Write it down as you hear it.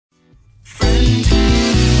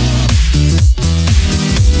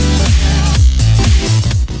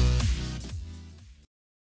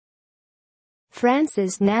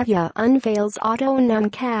France's Navya unveils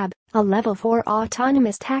Autonum Cab, a level 4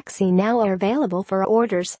 autonomous taxi now available for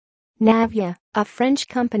orders. Navya, a French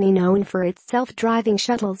company known for its self-driving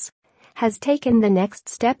shuttles, has taken the next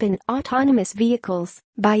step in autonomous vehicles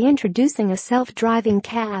by introducing a self-driving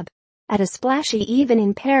cab. At a splashy event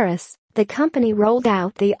in Paris, the company rolled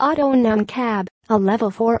out the Autonum Cab, a level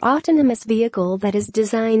 4 autonomous vehicle that is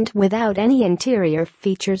designed without any interior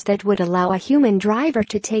features that would allow a human driver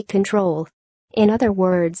to take control. In other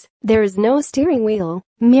words, there is no steering wheel,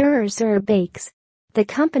 mirrors or brakes. The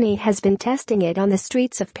company has been testing it on the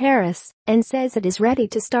streets of Paris and says it is ready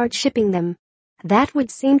to start shipping them. That would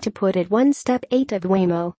seem to put it one step ahead of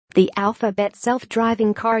Waymo, the Alphabet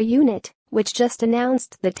self-driving car unit, which just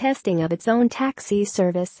announced the testing of its own taxi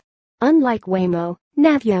service. Unlike Waymo,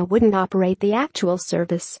 Navya wouldn't operate the actual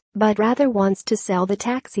service, but rather wants to sell the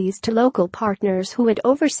taxis to local partners who would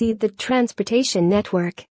oversee the transportation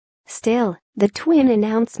network. Still, the twin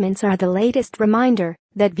announcements are the latest reminder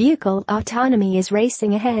that vehicle autonomy is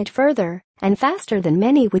racing ahead further and faster than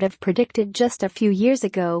many would have predicted just a few years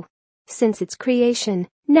ago. Since its creation,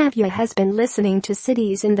 Navya has been listening to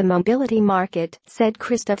cities in the mobility market, said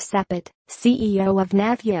Christophe Sapet, CEO of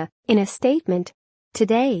Navya, in a statement.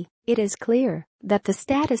 Today, it is clear that the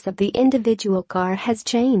status of the individual car has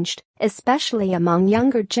changed, especially among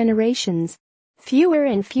younger generations. Fewer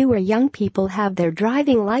and fewer young people have their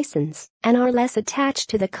driving license and are less attached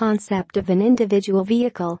to the concept of an individual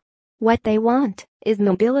vehicle. What they want is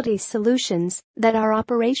mobility solutions that are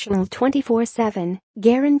operational 24/7,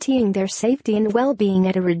 guaranteeing their safety and well-being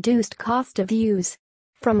at a reduced cost of use.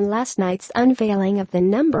 From last night's unveiling of the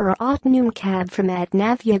Autonum Cab from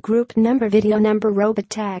Navya Group video robot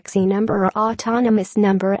taxi autonomous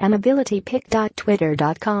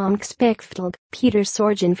mobilitypic.twitter.com expected Peter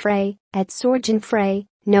Sorgenfrey, @Sorgenfrey,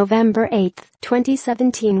 November 8,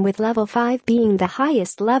 2017. With level 5 being the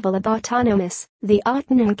highest level of autonomous, the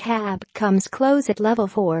Autonum Cab comes close at level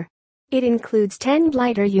 4. It includes 10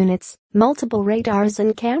 lidar units, multiple radars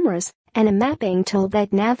and cameras, and a mapping tool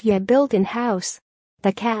that Navya built in-house.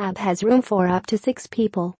 The cab has room for up to 6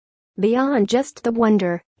 people. Beyond just the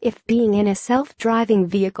wonder if being in a self-driving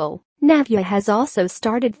vehicle, Navya has also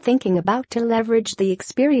started thinking about to leverage the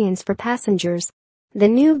experience for passengers. The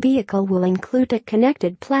new vehicle will include a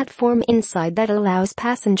connected platform inside that allows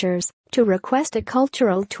passengers to request a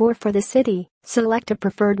cultural tour for the city, select a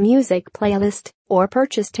preferred music playlist, or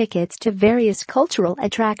purchase tickets to various cultural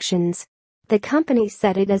attractions. The company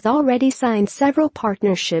said it has already signed several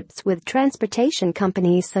partnerships with transportation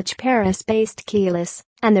companies such as Paris-based Keyless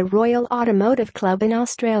and the Royal Automotive Club in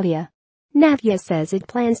Australia. Navya says it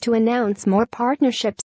plans to announce more partnerships